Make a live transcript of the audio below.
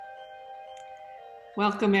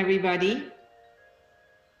Welcome, everybody.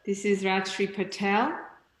 This is Rajshri Patel,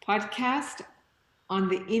 podcast on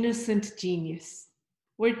the innocent genius.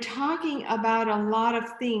 We're talking about a lot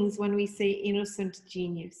of things when we say innocent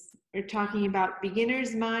genius. We're talking about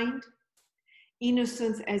beginner's mind,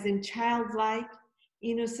 innocence as in childlike,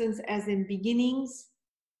 innocence as in beginnings,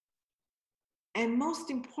 and most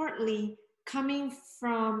importantly, coming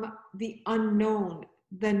from the unknown,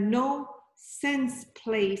 the no sense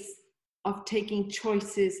place of taking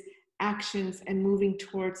choices, actions, and moving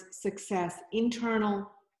towards success, internal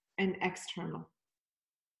and external.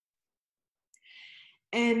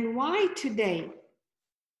 And why today?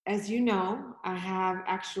 As you know, I have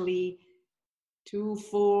actually 2,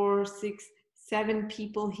 4, 6, 7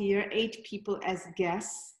 people here, 8 people as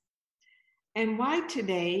guests. And why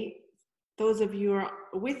today? Those of you who are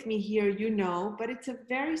with me here, you know, but it's a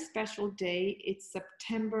very special day. It's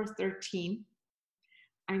September 13th.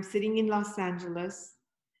 I'm sitting in Los Angeles.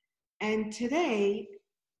 And today,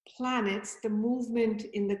 planets, the movement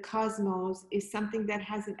in the cosmos, is something that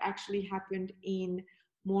hasn't actually happened in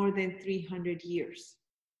more than 300 years.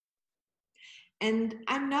 And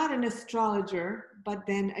I'm not an astrologer, but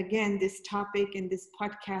then again, this topic and this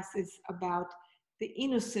podcast is about the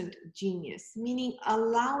innocent genius, meaning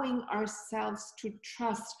allowing ourselves to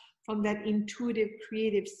trust from that intuitive,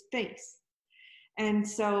 creative space. And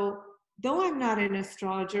so, though I'm not an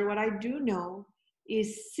astrologer, what I do know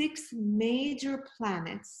is 6 major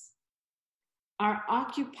planets are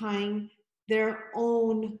occupying their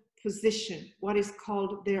own position, what is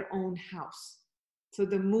called their own house. So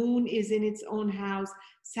the moon is in its own house,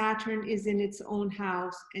 Saturn is in its own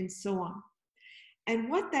house, and so on. And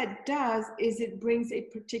what that does is it brings a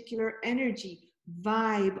particular energy,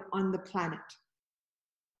 vibe on the planet.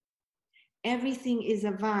 Everything is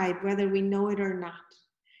a vibe, whether we know it or not.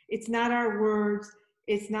 It's not our words,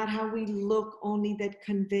 it's not how we look only that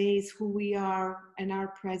conveys who we are and our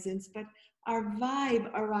presence, but our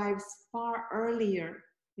vibe arrives far earlier,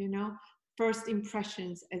 first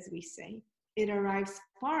impressions, as we say. It arrives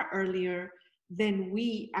far earlier than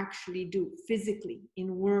we actually do physically,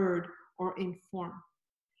 in word or in form.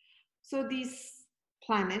 So these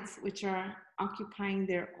planets, which are occupying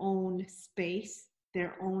their own space,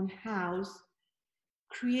 their own house,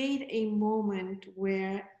 create a moment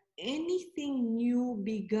where anything new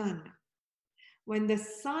begun, when the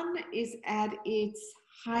sun is at its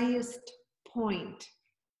highest point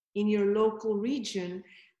in your local region,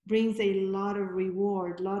 brings a lot of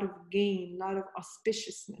reward, a lot of gain, a lot of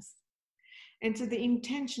auspiciousness. And so the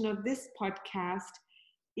intention of this podcast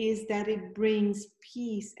is that it brings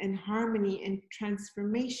peace and harmony and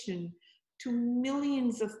transformation to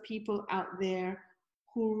millions of people out there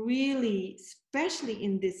who really, especially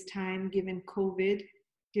in this time, given COVID,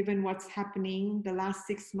 given what's happening the last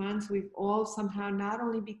 6 months, we've all somehow not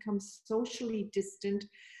only become socially distant,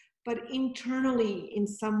 but internally in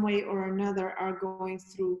some way or another are going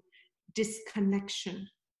through disconnection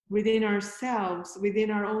within ourselves, within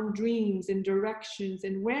our own dreams and directions,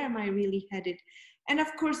 and where am I really headed? And of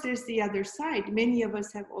course, there's the other side. Many of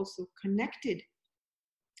us have also connected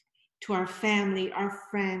to our family, our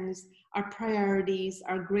friends, our priorities,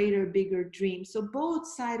 our greater, bigger dreams. So both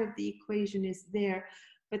sides of the equation is there,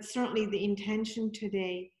 but certainly the intention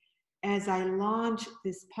today, as I launch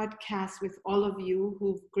this podcast with all of you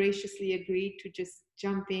who've graciously agreed to just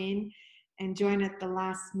jump in and join at the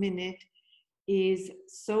last minute, is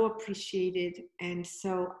so appreciated. And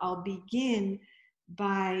so I'll begin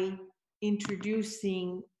by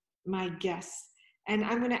introducing my guests. And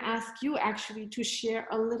I'm going to ask you actually to share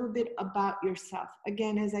a little bit about yourself.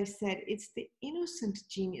 Again, as I said, it's the innocent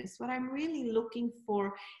genius. What I'm really looking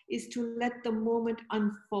for is to let the moment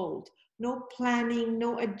unfold. No planning,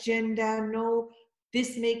 no agenda, no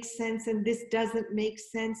this makes sense and this doesn't make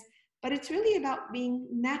sense. But it's really about being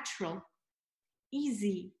natural,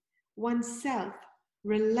 easy, oneself,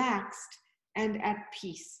 relaxed, and at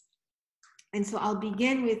peace. And so I'll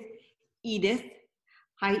begin with Edith.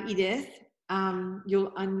 Hi, Edith.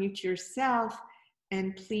 You'll unmute yourself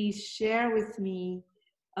and please share with me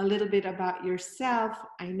a little bit about yourself.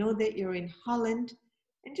 I know that you're in Holland,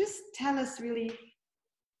 and just tell us really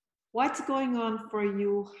what's going on for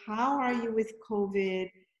you, how are you with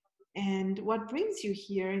COVID, and what brings you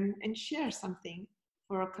here, and share something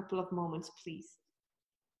for a couple of moments, please.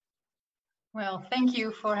 Well, thank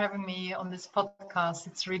you for having me on this podcast.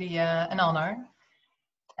 It's really an honor.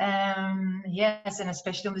 Yes, and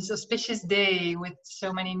especially on this auspicious day with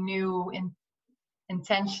so many new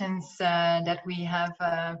intentions that we have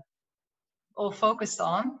all focused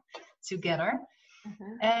on together.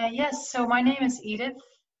 Yes, so my name is Edith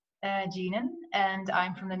Jeenen, and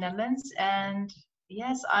I'm from the Netherlands. And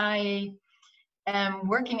yes, I am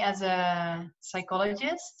working as a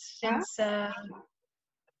psychologist since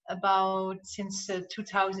since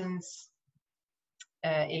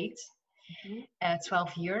 2008, Mhm.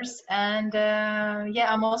 12 years. And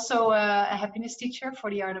yeah, I'm also a happiness teacher for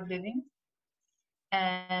the art of living.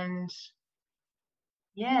 And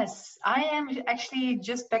yes, I am actually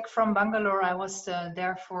just back from Bangalore. I was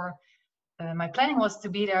there for, my planning was to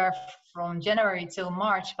be there from January till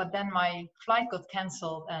March, but then my flight got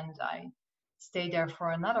canceled and I stayed there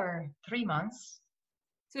for another 3 months.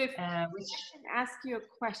 So if Which, I can ask you a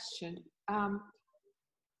question,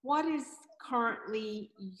 what is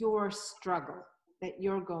currently your struggle that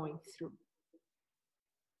you're going through?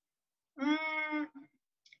 mm,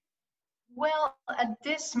 well, at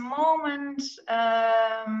this moment,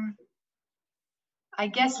 I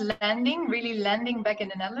guess really landing back in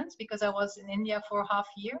the Netherlands, because I was in India for half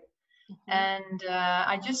a year. Mhm. And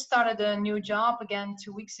I just started a new job again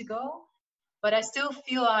 2 weeks ago, but I still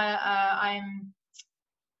feel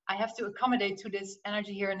I have to accommodate to this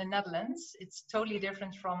energy here in the Netherlands. It's totally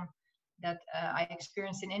different from that I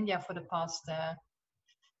experienced in India for the past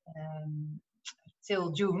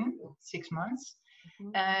till June, 6 months.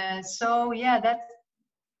 Mhm. So yeah, that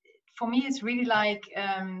for me it's really like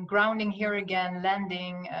grounding here again,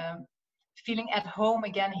 landing, feeling at home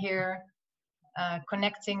again here,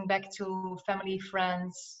 connecting back to family,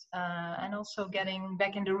 friends, and also getting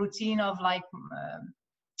back in the routine of like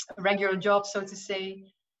a regular job, so to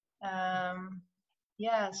say.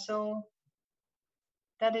 Yeah, so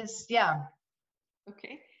that is, yeah,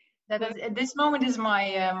 Okay. that is, at this moment is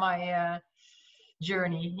my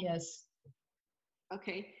journey. Yes.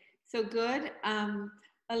 Okay. So good.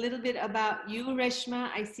 A little bit about you, Reshma.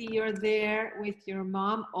 I see you're there with your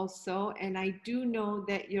mom also, and I do know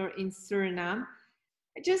that you're in Suriname.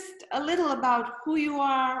 Just a little about who you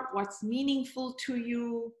are, what's meaningful to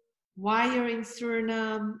you, why you're in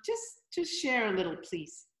Suriname. Just share a little,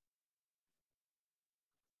 please.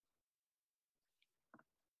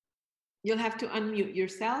 You'll have to unmute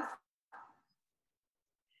yourself.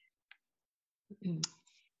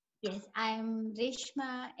 Yes, I'm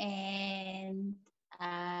Reshma and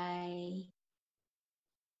I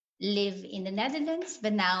live in the Netherlands,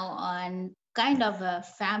 but now on kind of a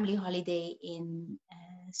family holiday in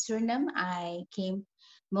Suriname. I came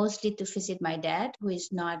mostly to visit my dad, who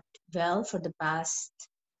is not well for the past,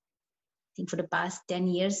 I think for the past 10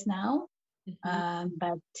 years now.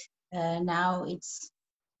 But now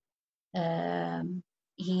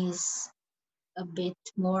he's a bit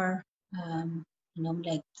more,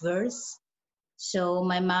 like worse. So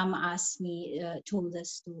my mom asked me, told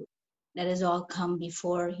us to let us all come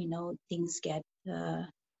before, things get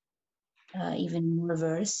even more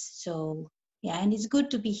worse. So yeah, and it's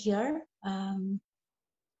good to be here.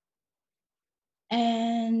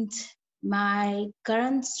 And my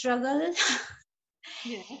current struggle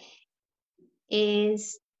Yeah.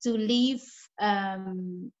 is to leave uh,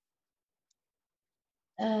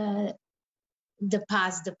 the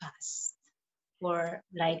past. For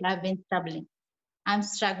like I've been struggling. I'm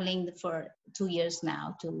struggling for 2 years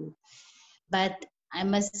now but I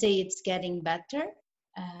must say it's getting better.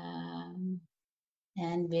 And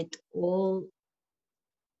with all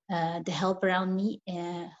the help around me,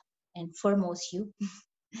 and foremost you.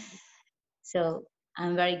 So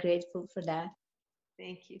I'm very grateful for that.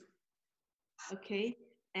 Thank you. Okay.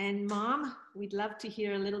 And Mom, we'd love to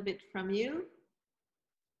hear a little bit from you.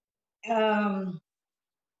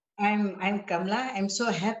 I'm Kamla. I'm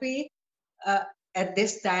so happy at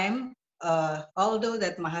this time, although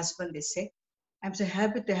that my husband is sick. I'm so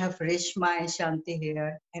happy to have Reshma and Shanti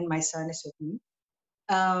here, and my son is with me.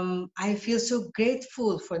 I feel so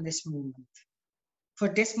grateful for this moment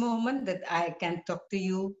that I can talk to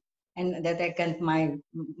you and that I can mind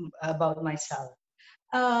about myself.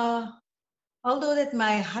 Uh, although that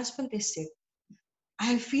my husband is sick,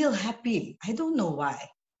 I feel happy. I don't know why.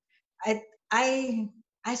 I I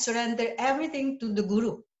I surrender everything to the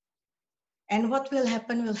Guru, and what will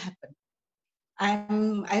happen will happen.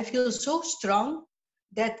 I feel so strong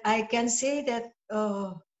that I can say that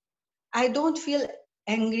I don't feel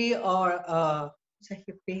angry or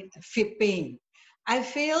pain. I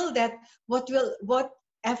feel that what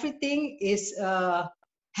everything is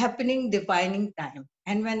happening divining time,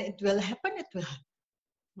 and when it will happen, it will happen.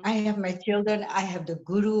 I have my children. I have the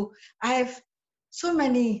Guru. I have so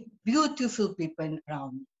many beautiful people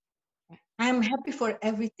around me. I'm happy for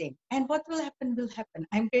everything, and what will happen will happen.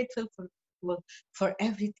 I'm grateful for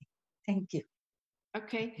everything. Thank you.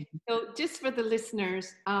 Okay, so just for the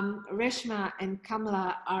listeners, Reshma and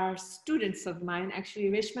Kamala are students of mine. Actually,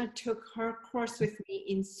 Reshma took her course with me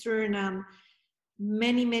in Suriname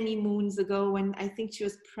many, many moons ago when I think she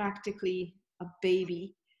was practically a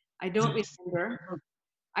baby. I don't remember.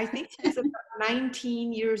 I think she was about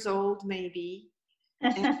 19 years old, maybe.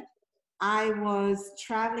 And I was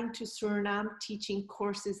traveling to Suriname teaching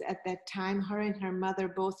courses at that time. Her and her mother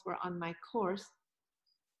both were on my course.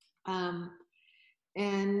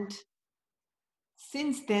 And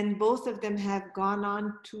since then, both of them have gone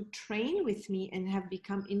on to train with me and have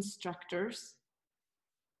become instructors.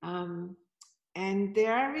 And they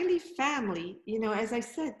are really family. You know, as I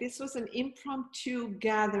said, this was an impromptu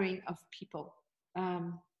gathering of people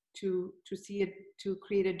to see it, to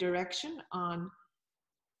create a direction on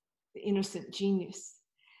the innocent genius.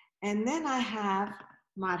 And then I have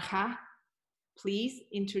Marga. Please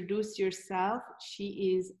introduce yourself.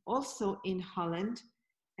 She is also in Holland,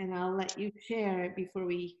 and I'll let you share before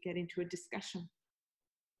we get into a discussion.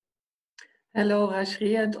 Hello,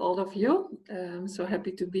 Rajri, and all of you. I'm so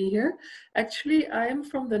happy to be here. Actually, I'm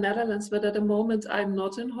from the Netherlands, but at the moment I'm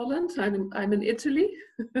not in Holland. I'm in Italy.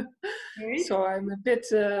 So I'm a bit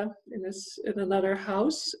in another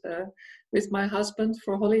house with my husband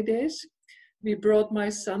for holidays. We brought my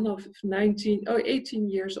son of 18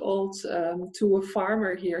 years old to a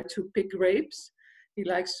farmer here to pick grapes. He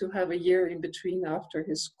likes to have a year in between after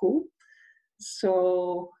his school.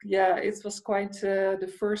 So yeah, it was quite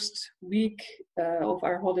the first week of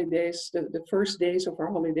our holidays. The first days of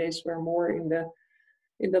our holidays were more in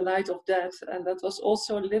the light of that, and that was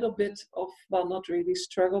also a little bit of, well, not really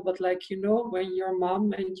struggle, but like, you know, when your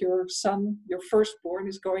mom and your son, your firstborn,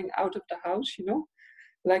 is going out of the house, you know,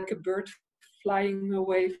 like a bird flying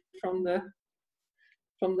away from the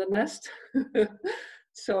nest.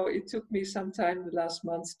 So it took me some time the last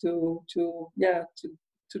month to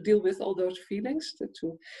deal with all those feelings.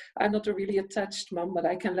 I'm not a really attached mom, but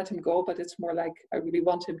I can let him go. But it's more like I really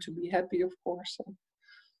want him to be happy, of course.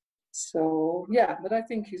 So yeah, but I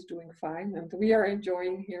think he's doing fine, and we are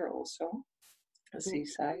enjoying here also the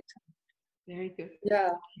seaside. Very good.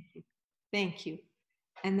 Yeah. Thank you.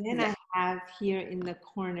 And then I have here in the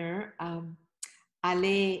corner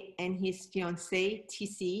Ale and his fiancée,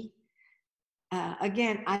 Tissy.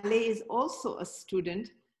 Again, Ale is also a student.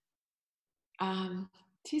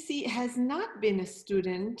 Tissy has not been a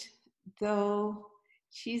student, though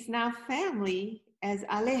she's now family, as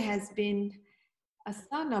Ale has been a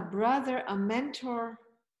son, a brother, a mentor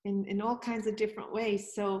in all kinds of different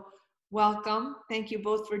ways. So welcome. Thank you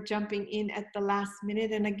both for jumping in at the last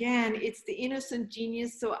minute. And again, it's the innocent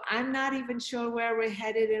genius. So I'm not even sure where we're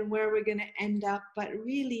headed and where we're going to end up. But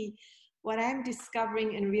really, what I'm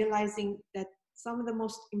discovering and realizing that some of the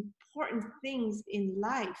most important things in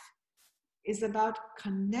life is about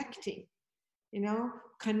connecting, you know,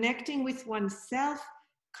 connecting with oneself,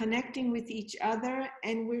 connecting with each other.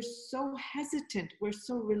 And we're so hesitant, we're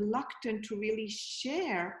so reluctant to really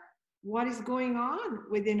share what is going on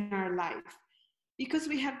within our life because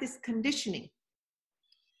we have this conditioning.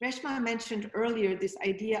 Reshma mentioned earlier this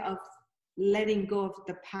idea of letting go of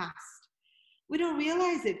the past. We don't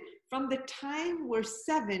realize it. From the time we're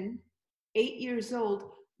 7, 8 years old,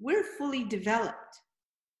 we're fully developed.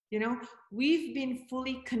 You know, we've been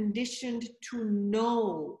fully conditioned to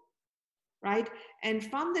know, right? And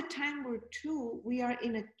from the time we're 2, we are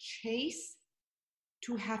in a chase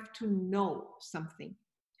to have to know something.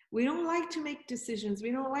 We don't like to make decisions.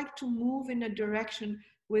 We don't like to move in a direction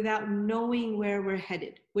without knowing where we're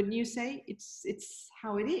headed. Wouldn't you say? It's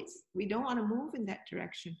how it is. We don't want to move in that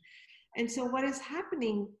direction. And so what is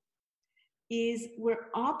happening is we're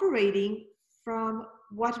operating from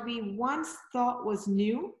what we once thought was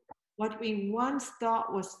new, what we once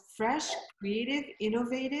thought was fresh, creative,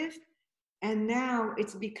 innovative, and now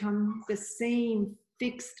it's become the same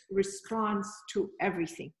fixed response to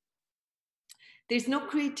everything. There's no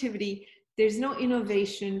creativity, there's no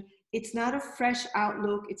innovation, it's not a fresh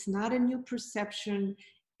outlook, it's not a new perception,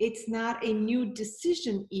 it's not a new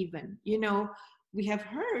decision even. You know, we have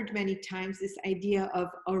heard many times this idea of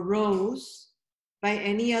a rose by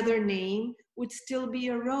any other name would still be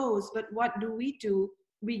a rose, but what do?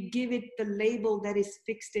 We give it the label that is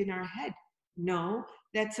fixed in our head. No,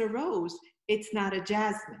 that's a rose, it's not a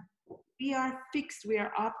jasmine. We are fixed, we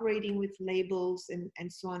are operating with labels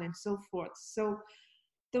and so on and so forth. So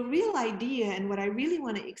the real idea and what I really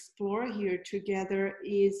want to explore here together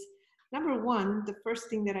is, number one, the first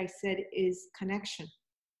thing that I said is connection.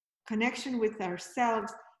 Connection with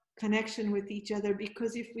ourselves, connection with each other,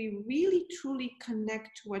 because if we really truly connect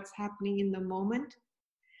to what's happening in the moment,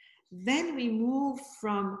 then we move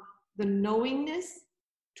from the knowingness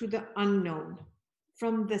to the unknown,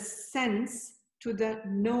 from the sense to the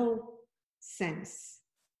no sense,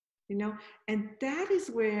 you know, and that is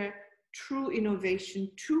where true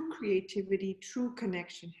innovation, true creativity, true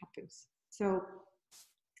connection happens. So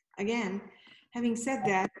again, having said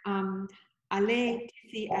that, Ale,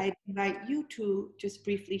 Tithi, I invite you to just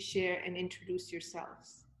briefly share and introduce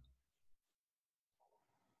yourselves.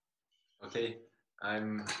 Okay,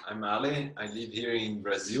 I'm Ale. I live here in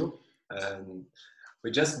Brazil.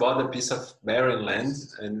 We just bought a piece of barren land,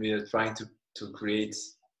 and we are trying to create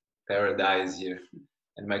paradise here.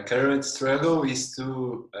 And my current struggle is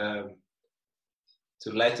to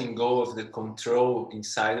letting go of the control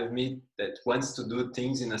inside of me that wants to do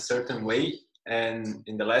things in a certain way. And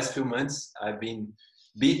in the last few months, I've been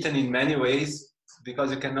beaten in many ways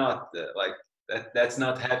because you cannot, like that's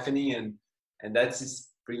not happening, and that's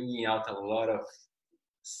bringing out a lot of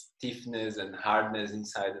stiffness and hardness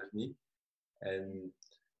inside of me, and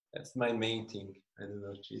that's my main thing. I don't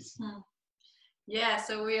know, Jason. Yeah,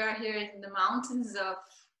 so we are here in the mountains of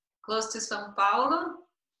close to São Paulo,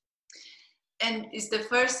 and it's the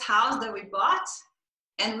first house that we bought,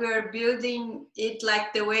 and we're building it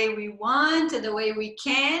like the way we want and the way we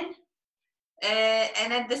can.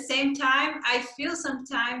 And at the same time, I feel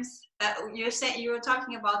sometimes you were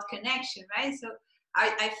talking about connection, right? So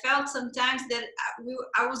I felt sometimes that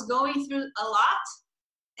I was going through a lot,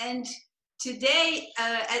 and today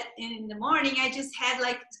in the morning I just had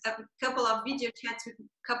like a couple of video chats with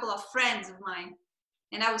a couple of friends of mine,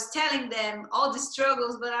 and I was telling them all the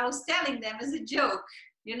struggles, but I was telling them as a joke,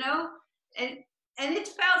 you know, and it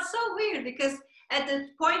felt so weird because at the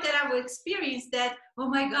point that I would experience that, oh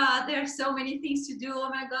my God, there are so many things to do. Oh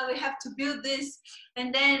my God, we have to build this.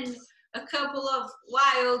 And then a couple of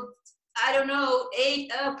wild, I don't know,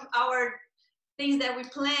 ate up our things that we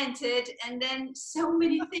planted. And then so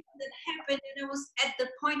many things that happened. And it was at the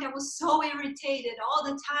point I was so irritated all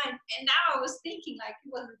the time. And now I was thinking like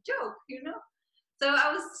it was a joke, you know? So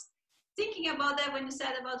I was thinking about that when you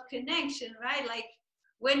said about connection, right? Like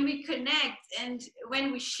when we connect and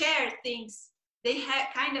when we share things, they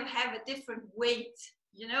kind of have a different weight,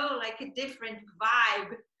 you know, like a different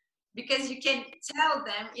vibe, because you can tell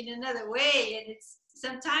them in another way. And it's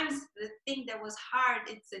sometimes the thing that was hard,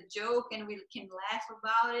 it's a joke and we can laugh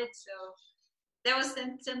about it. So that was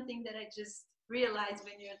something that I just realized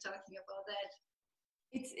when you're talking about that.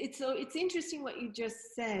 It's interesting what you just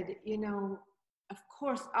said. You know, of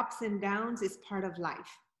course, ups and downs is part of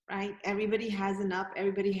life, right? Everybody has an up,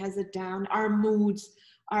 everybody has a down. Our moods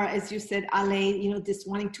are, as you said, Ale, you know, this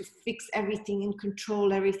wanting to fix everything and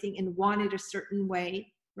control everything and want it a certain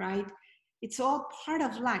way, right? It's all part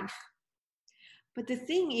of life. But the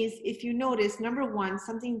thing is, if you notice, number one,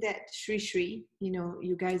 something that Sri, you know,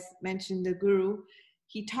 you guys mentioned the guru,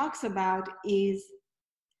 he talks about is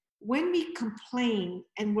when we complain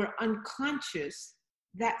and we're unconscious,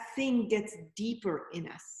 that thing gets deeper in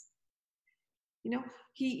us. You know,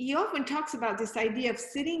 he often talks about this idea of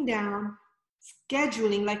sitting down,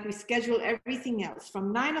 scheduling like we schedule everything else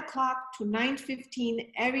from 9 o'clock to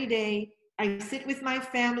 9:15 every day. I sit with my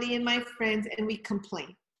family and my friends and we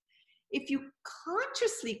complain. If you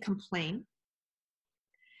consciously complain,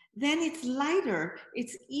 then it's lighter,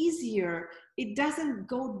 it's easier, it doesn't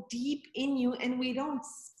go deep in you, and we don't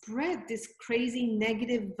spread this crazy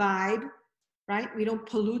negative vibe, right? We don't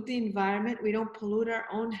pollute the environment, we don't pollute our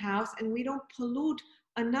own house, and we don't pollute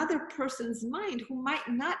another person's mind who might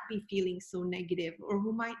not be feeling so negative or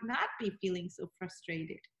who might not be feeling so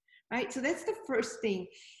frustrated, right? So that's the first thing.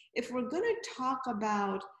 If we're going to talk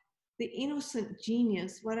about the innocent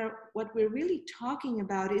genius, what we're really talking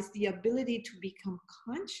about is the ability to become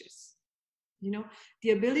conscious, you know,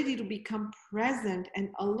 the ability to become present and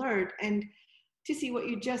alert. And to see what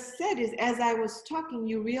you just said is, as I was talking,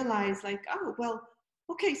 you realize like, oh, well,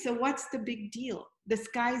 okay, so what's the big deal? The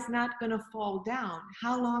sky's not going to fall down.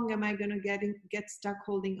 How long am I going to get stuck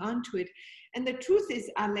holding on to it? And the truth is,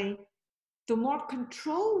 Ale, the more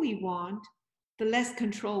control we want, the less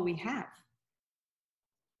control we have.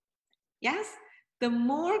 Yes? The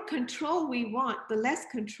more control we want, the less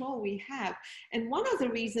control we have. And one of the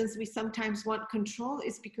reasons we sometimes want control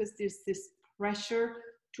is because there's this pressure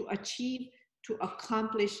to achieve, to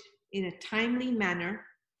accomplish in a timely manner,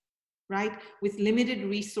 right? With limited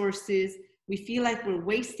resources. We feel like we're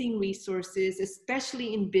wasting resources,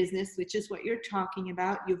 especially in business, which is what you're talking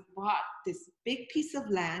about. You've bought this big piece of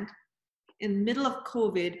land in the middle of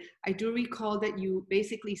COVID. I do recall that you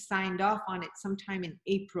basically signed off on it sometime in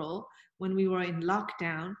April when we were in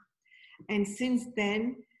lockdown. And since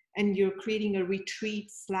then, and you're creating a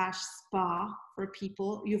retreat/spa for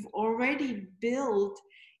people, you've already built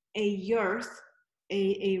a yurt,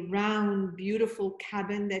 a round, beautiful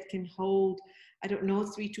cabin that can hold, I don't know,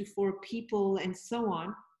 3 to 4 people and so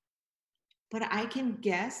on. But I can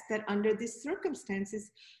guess that under these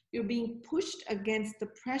circumstances, you're being pushed against the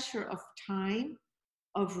pressure of time,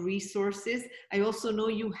 of resources. I also know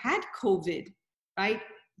you had COVID, right?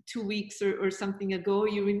 2 weeks or something ago.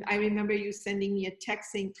 I remember you sending me a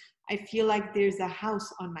text saying, I feel like there's a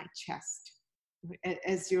house on my chest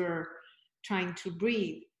as you're trying to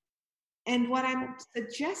breathe. And what I'm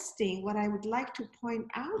suggesting, what I would like to point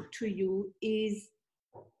out to you is,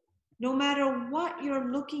 no matter what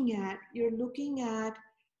you're looking at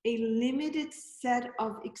a limited set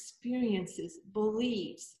of experiences,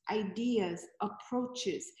 beliefs, ideas,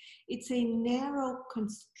 approaches. It's a narrow,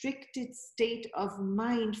 constricted state of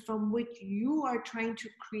mind from which you are trying to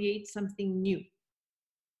create something new,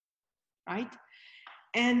 right?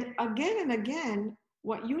 And again,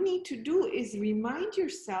 what you need to do is remind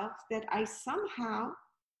yourself that I somehow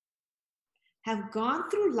have gone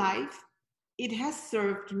through life. It has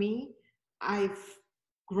served me. I've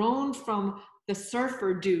grown from the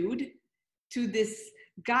surfer dude to this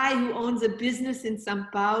guy who owns a business in Sao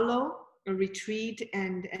Paulo, a retreat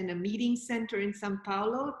and a meeting center in Sao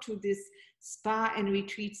Paulo, to this spa and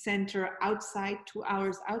retreat center outside, 2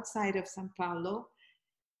 hours outside of Sao Paulo.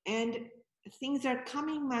 And things are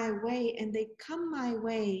coming my way, and they come my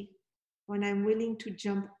way when I'm willing to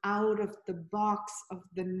jump out of the box of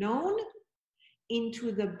the known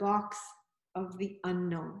into the box of the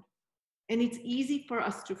unknown. And it's easy for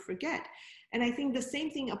us to forget. And I think the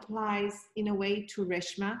same thing applies in a way to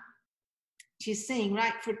Reshma. She's saying,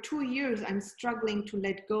 right, for 2 years, I'm struggling to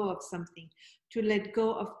let go of something, to let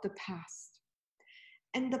go of the past.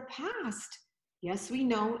 And the past, yes, we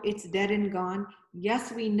know it's dead and gone.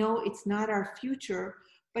 Yes, we know it's not our future,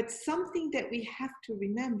 but something that we have to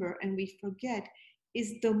remember and we forget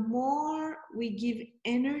is the more we give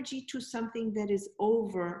energy to something that is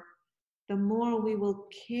over, the more we will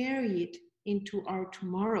carry it into our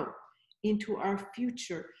tomorrow, into our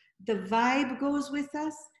future. The vibe goes with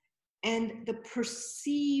us, and the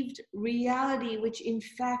perceived reality, which in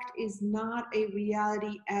fact is not a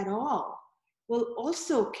reality at all, will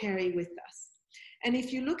also carry with us. And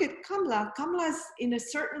if you look at Kamla's in a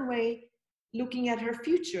certain way looking at her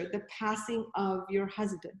future, the passing of your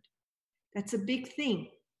husband. That's a big thing.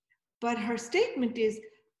 But her statement is,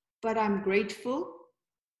 but I'm grateful.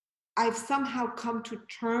 I've somehow come to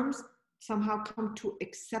terms, somehow come to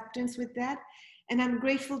acceptance with that. And I'm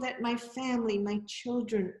grateful that my family, my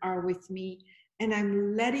children are with me, and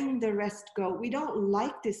I'm letting the rest go. We don't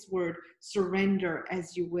like this word, surrender,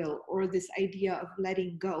 as you will, or this idea of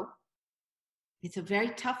letting go. It's a very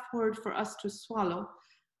tough word for us to swallow,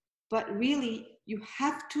 but really you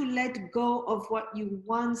have to let go of what you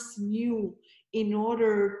once knew in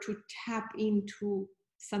order to tap into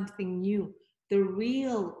something new, the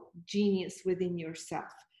real genius within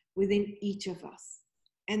yourself, within each of us.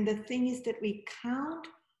 And the thing is that we count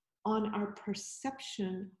on our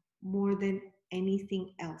perception more than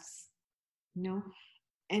anything else, you know?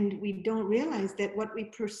 And we don't realize that what we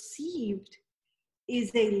perceived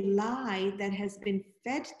is a lie that has been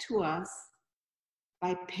fed to us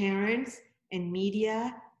by parents and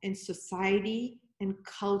media and society and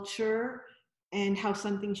culture and how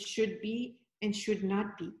something should be and should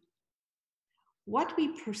not be. What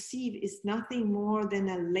we perceive is nothing more than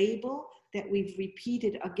a label that we've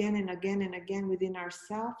repeated again and again and again within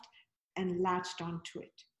ourselves and latched onto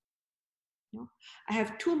it. You know? I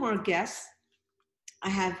have 2 more guests. I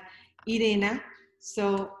have Irena.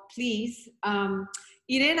 So please,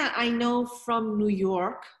 Irena, I know from New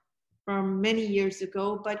York from many years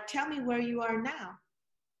ago, but tell me where you are now.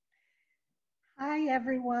 Hi,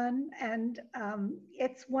 everyone. And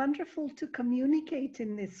it's wonderful to communicate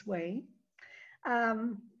in this way.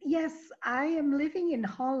 Yes, I am living in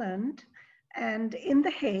Holland and in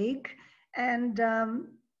The Hague. And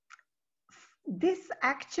this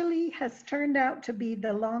actually has turned out to be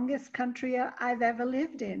the longest country I've ever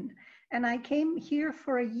lived in. And I came here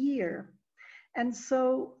for a year. And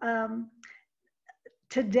so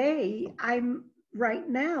today I'm right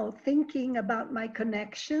now thinking about my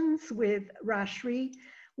connections with Rashri.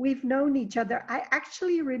 We've known each other. I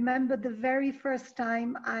actually remember the very first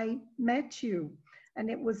time I met you, and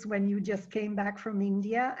it was when you just came back from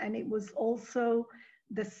India. And it was also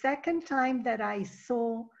the second time that I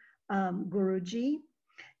saw Guruji.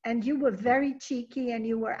 And you were very cheeky and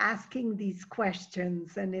you were asking these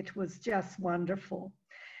questions, and it was just wonderful.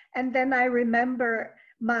 And then I remember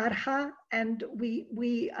Marha, and we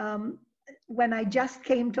when I just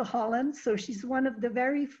came to Holland, so she's one of the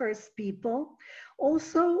very first people.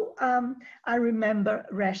 Also, I remember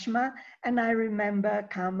Reshma, and I remember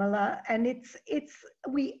Kamala, and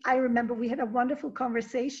I remember we had a wonderful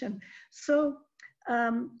conversation. So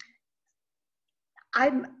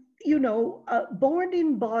I'm, born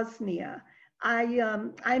in Bosnia.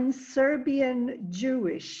 I'm Serbian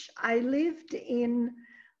Jewish. I lived in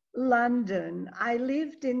London. I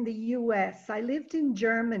lived in the US. I lived in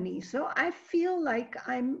Germany. So I feel like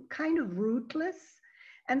I'm kind of rootless.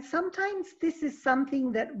 And sometimes this is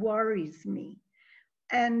something that worries me.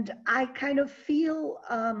 And I kind of feel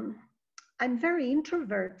I'm very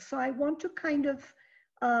introvert. So I want to kind of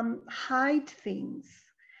hide things.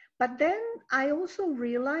 But then I also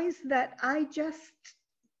realize that I just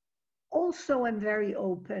also am very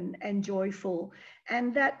open and joyful,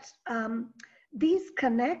 and that these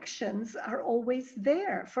connections are always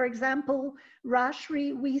there. For example,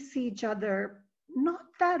 Rashri, we see each other not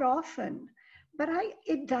that often, but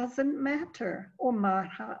it doesn't matter. Or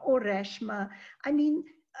Marha, or Reshma. I mean,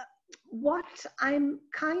 what I'm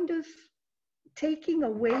kind of taking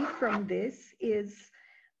away from this is,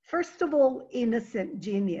 first of all, innocent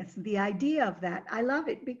genius. The idea of that, I love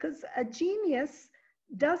it, because a genius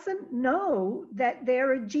doesn't know that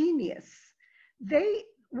they're a genius.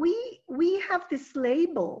 We have this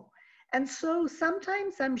label. And so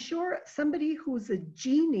sometimes I'm sure somebody who's a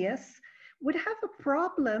genius would have a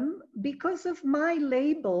problem because of my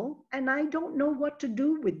label, and I don't know what to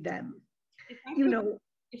do with them.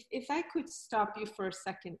 If I could stop you for a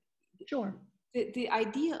second. Sure. The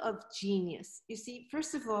idea of genius, you see,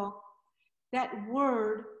 first of all, that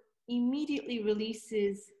word immediately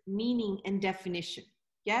releases meaning and definition,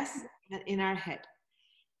 yes, in our head.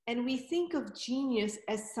 And we think of genius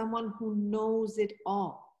as someone who knows it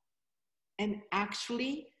all. And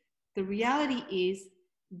actually, the reality is,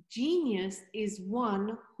 genius is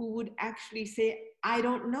one who would actually say, I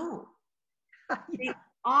don't know. Yeah. They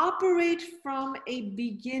operate from a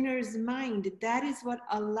beginner's mind. That is what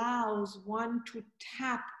allows one to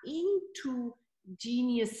tap into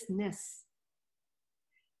geniusness.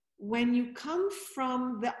 When you come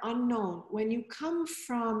from the unknown, when you come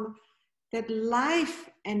from that life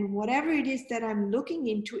and whatever it is that I'm looking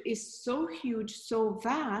into is so huge, so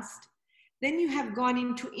vast, then you have gone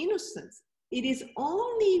into innocence. It is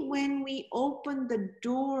only when we open the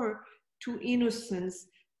door to innocence,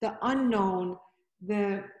 the unknown,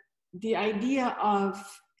 the idea of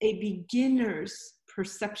a beginner's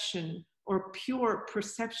perception or pure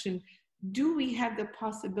perception, do we have the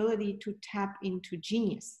possibility to tap into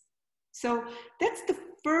genius. So that's the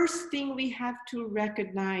first thing we have to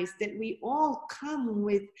recognize, that we all come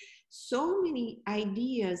with so many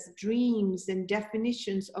ideas, dreams, and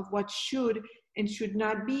definitions of what should and should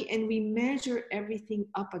not be, and we measure everything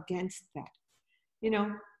up against that.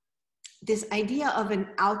 This idea of an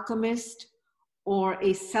alchemist or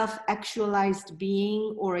a self-actualized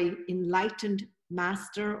being or an enlightened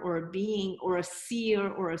master or a being or a seer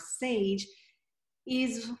or a sage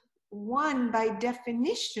is one, by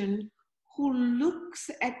definition, who looks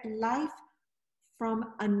at life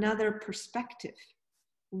from another perspective,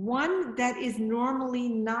 one that is normally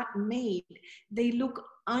not made. They look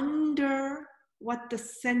under what the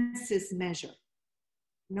senses measure.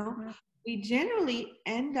 We generally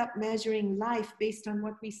end up measuring life based on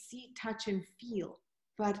what we see, touch, and feel.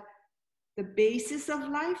 But the basis of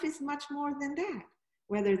life is much more than that.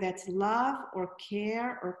 Whether that's love or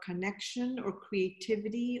care or connection or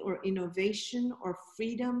creativity or innovation or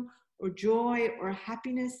freedom or joy or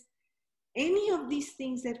happiness, any of these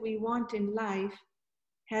things that we want in life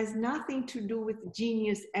has nothing to do with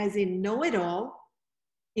genius as in know-it-all,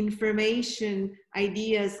 information,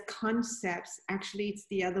 ideas, concepts. Actually, it's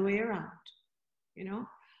the other way around,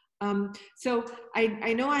 So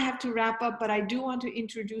I know I have to wrap up, but I do want to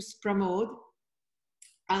introduce Pramod.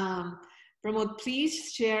 Pramod,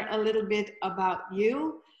 please share a little bit about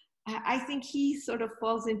you. I think he sort of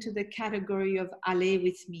falls into the category of Ale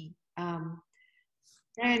with me.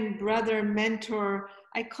 Friend, brother, mentor.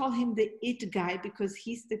 I call him the it guy because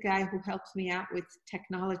he's the guy who helps me out with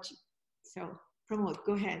technology. So Pramod,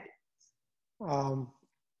 go ahead.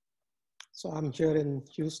 So I'm here in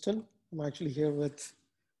Houston. I'm actually here with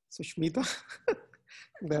Sushmita.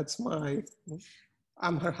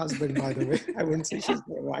 I'm her husband, by the way. I wouldn't say she's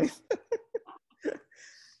my wife.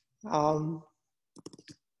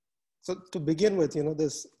 So to begin with,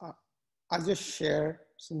 I'll just share,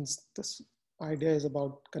 since this idea is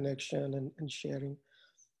about connection and sharing.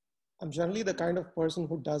 I'm generally the kind of person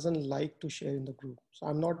who doesn't like to share in the group. So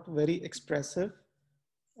I'm not very expressive,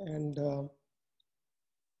 and there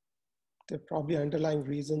are probably underlying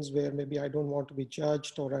reasons where maybe I don't want to be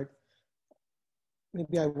judged, or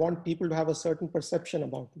maybe I want people to have a certain perception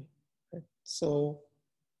about me. Right? So,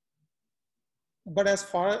 but as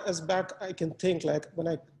far as back I can think, like when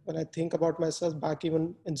I think about myself back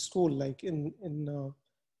even in school, like in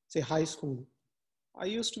say high school, I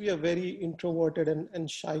used to be a very introverted and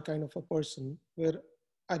shy kind of a person where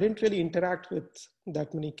I didn't really interact with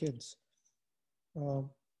that many kids.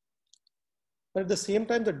 But at the same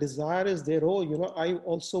time, the desire is there. Oh, I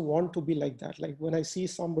also want to be like that. Like when I see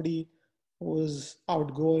somebody who is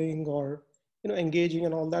outgoing or, engaging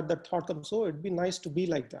and all that, that thought comes, oh, it'd be nice to be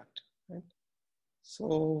like that. Right?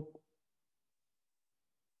 So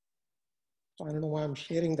I don't know why I'm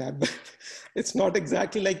sharing that, but it's not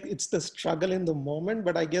exactly like it's the struggle in the moment,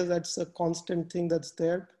 but I guess that's a constant thing that's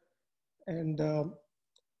there. And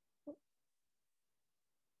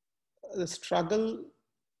the struggle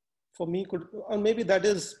for me could, or maybe that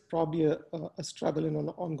is probably a struggle in an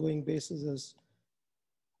ongoing basis is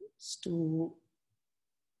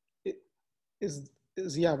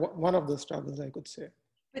one of the struggles I could say.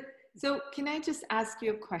 But so can I just ask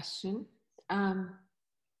you a question?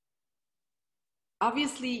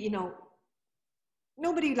 Obviously,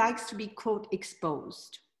 nobody likes to be, quote,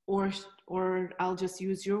 exposed, or I'll just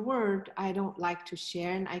use your word, I don't like to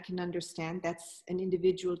share, and I can understand that's an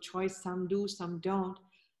individual choice. Some do, some don't.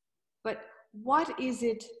 But what is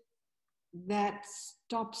it that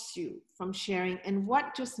stops you from sharing, and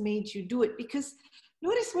what just made you do it? Because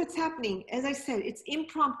notice what's happening. As I said, it's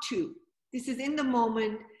impromptu. This is in the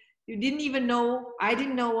moment. You didn't even know, I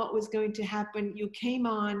didn't know what was going to happen. You came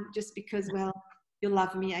on just because, well, you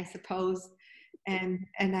love me, I suppose. And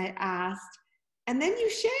I asked, and then you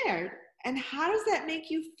shared. And how does that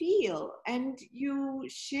make you feel? And you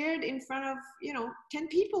shared in front of, 10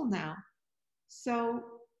 people now. So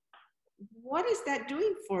what is that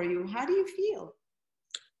doing for you? How do you feel?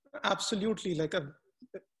 Absolutely. Like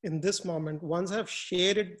in this moment, once I've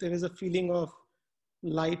shared it, there is a feeling of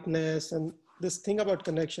lightness, and this thing about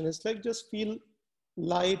connection is like, just feel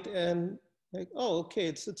light and like, oh, okay,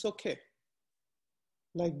 it's okay.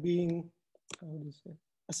 Like being, how do you say,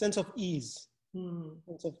 a sense of ease.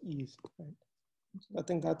 Sense of ease, right? I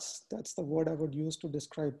think that's the word I would use to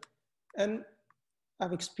describe. And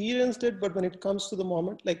I've experienced it, but when it comes to the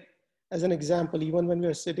moment, like as an example, even when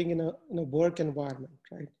we're sitting in a work environment,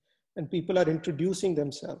 right? And people are introducing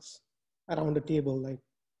themselves around the table, like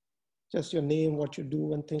just your name, what you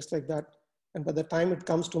do, and things like that. And by the time it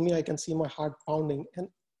comes to me, I can see my heart pounding. And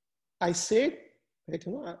I say it,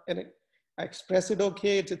 right, and I express it,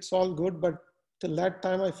 okay, it's all good, but till that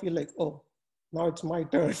time I feel like, oh, now it's my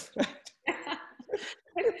turn, right?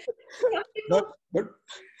 but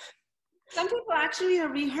some people actually are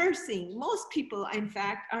rehearsing. Most people, in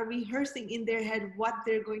fact, are rehearsing in their head what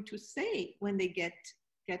they're going to say when they get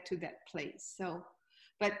to that place. So,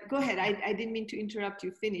 but go ahead. I didn't mean to interrupt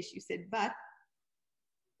you. Finish. You said,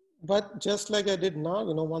 but just like I did now,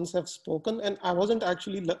 once I've spoken, and I wasn't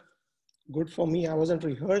actually good for me. I wasn't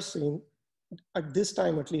rehearsing at this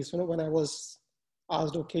time, at least, when I was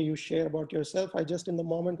asked, okay, you share about yourself. I just, in the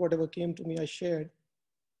moment, whatever came to me, I shared.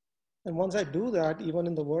 And once I do that, even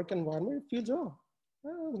in the work environment, it feels, oh,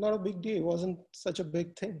 it's not a big deal. It wasn't such a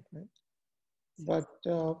big thing, right? But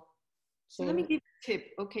so let me give a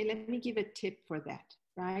tip. Okay, let me give a tip for that,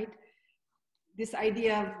 right? This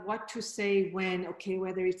idea of what to say when, okay,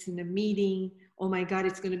 whether it's in a meeting, oh my God,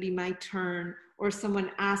 it's going to be my turn, or someone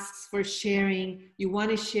asks for sharing, you want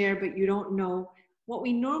to share, but you don't know. What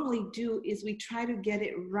we normally do is we try to get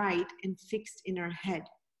it right and fixed in our head.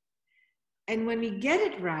 And when we get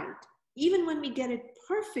it right, even when we get it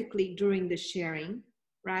perfectly during the sharing,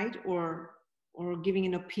 right, or giving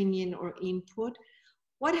an opinion or input,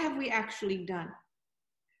 what have we actually done?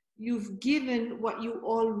 You've given what you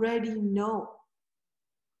already know.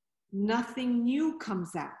 Nothing new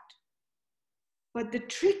comes out. But the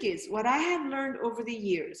trick is, what I have learned over the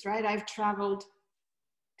years, right? I've traveled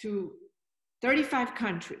to 35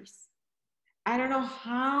 countries. I don't know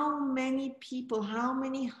how many people, how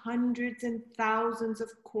many hundreds and thousands of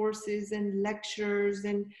courses and lectures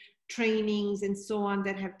and trainings and so on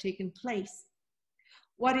that have taken place.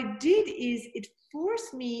 What it did is it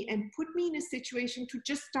forced me and put me in a situation to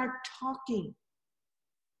just start talking.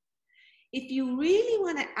 If you really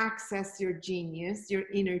want to access your genius, your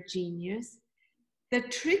inner genius, the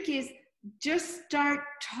trick is just start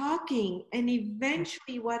talking, and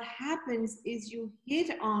eventually what happens is you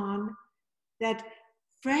hit on that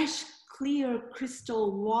fresh, clear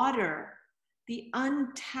crystal water, the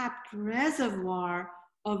untapped reservoir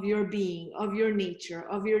of your being, of your nature,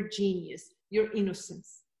 of your genius, your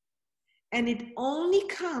innocence. And it only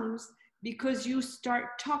comes because you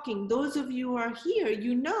start talking. Those of you who are here,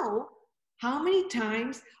 you know how many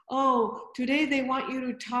times, oh, today they want you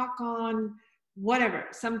to talk on whatever,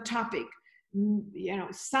 some topic,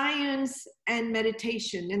 science and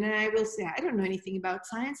meditation. And then I will say, I don't know anything about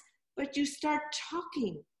science, but you start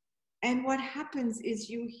talking. And what happens is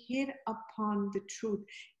you hit upon the truth.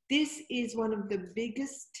 This is one of the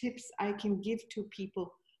biggest tips I can give to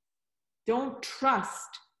people. Don't trust,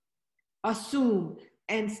 assume,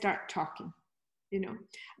 and start talking. You know,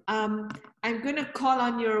 I'm going to call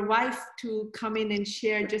on your wife to come in and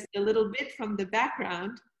share just a little bit from the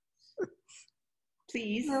background.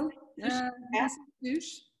 Please. Well,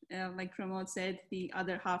 like Pramod said, the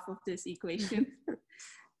other half of this equation.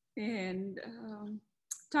 And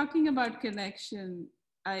talking about connection,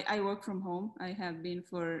 I work from home. I have been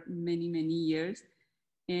for many, many years.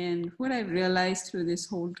 And what I've realized through this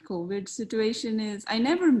whole COVID situation is I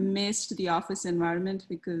never missed the office environment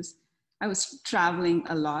because I was traveling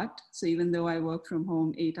a lot. So even though I work from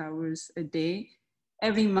home 8 hours a day,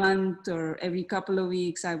 every month or every couple of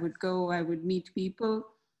weeks, I would meet people.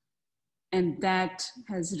 And that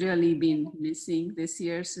has really been missing this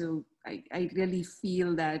year. So I really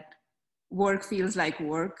feel that work feels like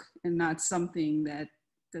work and not something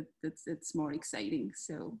that's more exciting.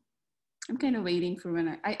 So I'm kind of waiting for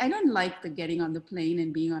when I don't like the getting on the plane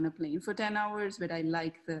and being on a plane for 10 hours, but I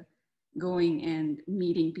like the going and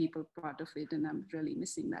meeting people part of it. And I'm really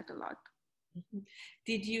missing that a lot.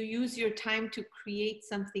 Did you use your time to create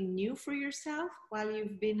something new for yourself while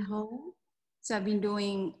you've been home? So I've been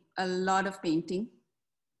doing a lot of painting.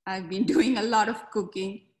 I've been doing a lot of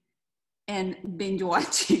cooking and binge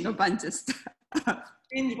watching a bunch of stuff.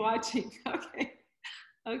 Binge watching, okay.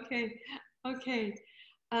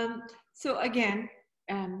 So again,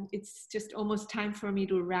 it's just almost time for me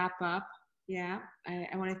to wrap up. Yeah,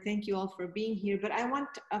 I want to thank you all for being here, but I want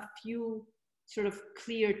a few sort of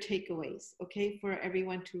clear takeaways, okay, for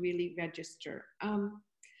everyone to really register.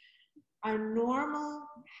 Our normal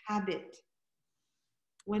habit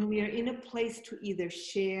when we are in a place to either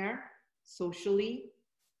share socially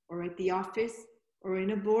or at the office or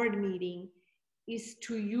in a board meeting is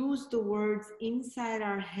to use the words inside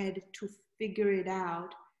our head to figure it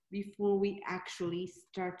out before we actually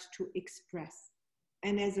start to express.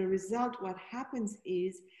 And as a result, what happens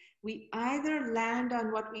is we either land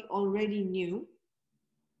on what we already knew,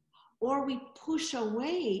 or we push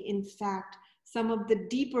away, in fact, some of the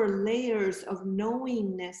deeper layers of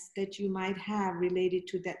knowingness that you might have related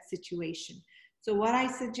to that situation. So what I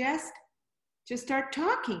suggest, just start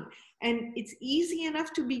talking. And it's easy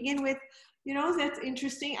enough to begin with, you know, that's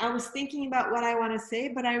interesting. I was thinking about what I want to say,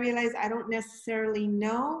 but I realized I don't necessarily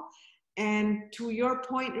know. And to your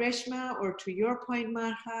point, Reshma, or to your point,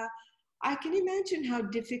 Marha, I can imagine how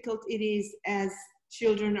difficult it is as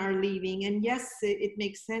children are leaving. And yes, it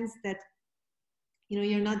makes sense that, you know,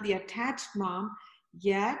 you're not the attached mom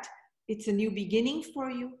yet. It's a new beginning for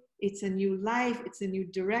you. It's a new life. It's a new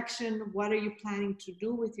direction. What are you planning to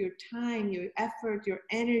do with your time, your effort, your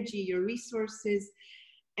energy, your resources?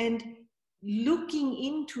 And looking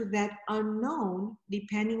into that unknown,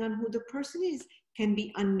 depending on who the person is, can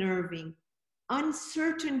be unnerving.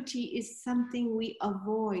 Uncertainty is something we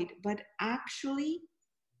avoid, but actually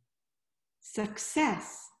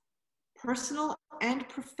success, personal and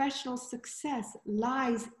professional success,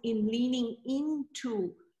 lies in leaning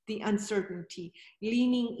into the uncertainty,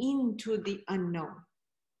 leaning into the unknown,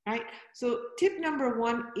 right? So tip number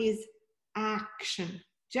one is action.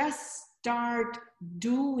 Just start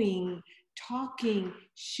doing, talking,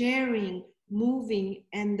 sharing, moving,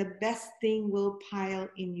 and the best thing will pile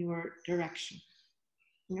in your direction.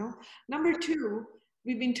 You know? Number two,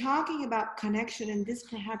 we've been talking about connection, and this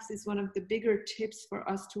perhaps is one of the bigger tips for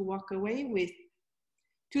us to walk away with.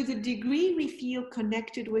 To the degree we feel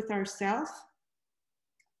connected with ourselves,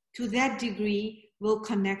 to that degree we'll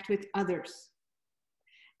connect with others.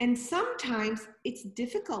 And sometimes it's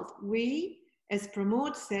difficult. We, as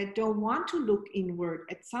Pramod said, don't want to look inward.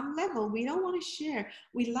 At some level, we don't want to share.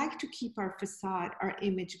 We like to keep our facade, our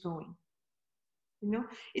image going. You know,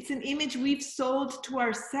 it's an image we've sold to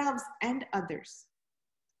ourselves and others,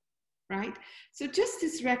 right? So just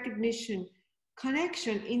this recognition,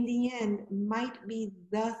 connection in the end might be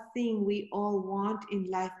the thing we all want in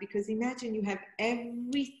life, because imagine you have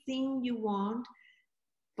everything you want,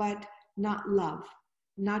 but not love.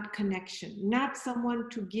 Not connection, not someone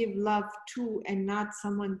to give love to, and not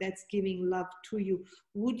someone that's giving love to you.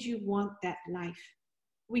 Would you want that life?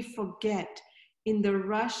 We forget in the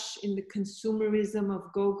rush, in the consumerism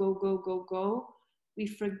of go, go, go, go, go, we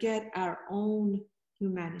forget our own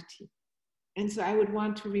humanity. And so I would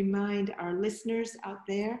want to remind our listeners out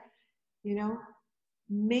there, you know,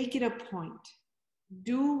 make it a point.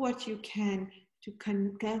 Do what you can to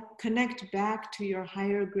connect back to your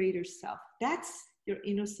higher, greater self. That's your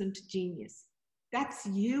innocent genius. That's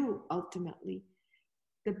you, ultimately.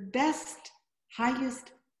 The best,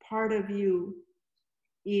 highest part of you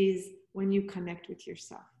is when you connect with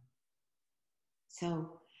yourself.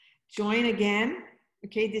 So join again.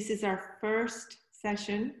 Okay, this is our first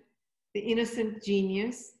session, The Innocent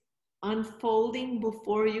Genius, unfolding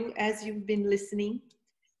before you as you've been listening.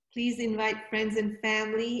 Please invite friends and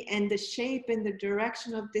family, and the shape and the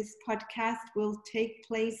direction of this podcast will take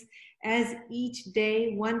place as each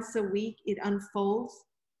day, once a week, it unfolds.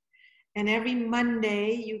 And every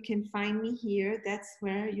Monday, you can find me here. That's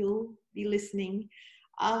where you'll be listening.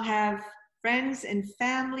 I'll have friends and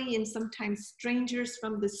family and sometimes strangers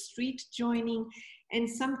from the street joining, and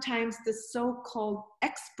sometimes the so-called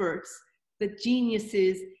experts, the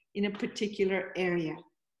geniuses in a particular area.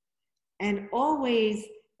 And always,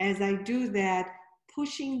 as I do that,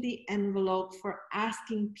 pushing the envelope for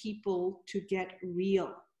asking people to get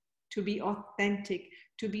real, to be authentic,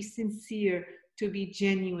 to be sincere, to be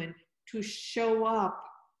genuine, to show up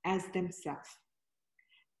as themselves.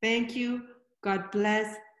 Thank you. God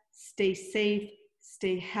bless. Stay safe,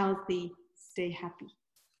 stay healthy, stay happy.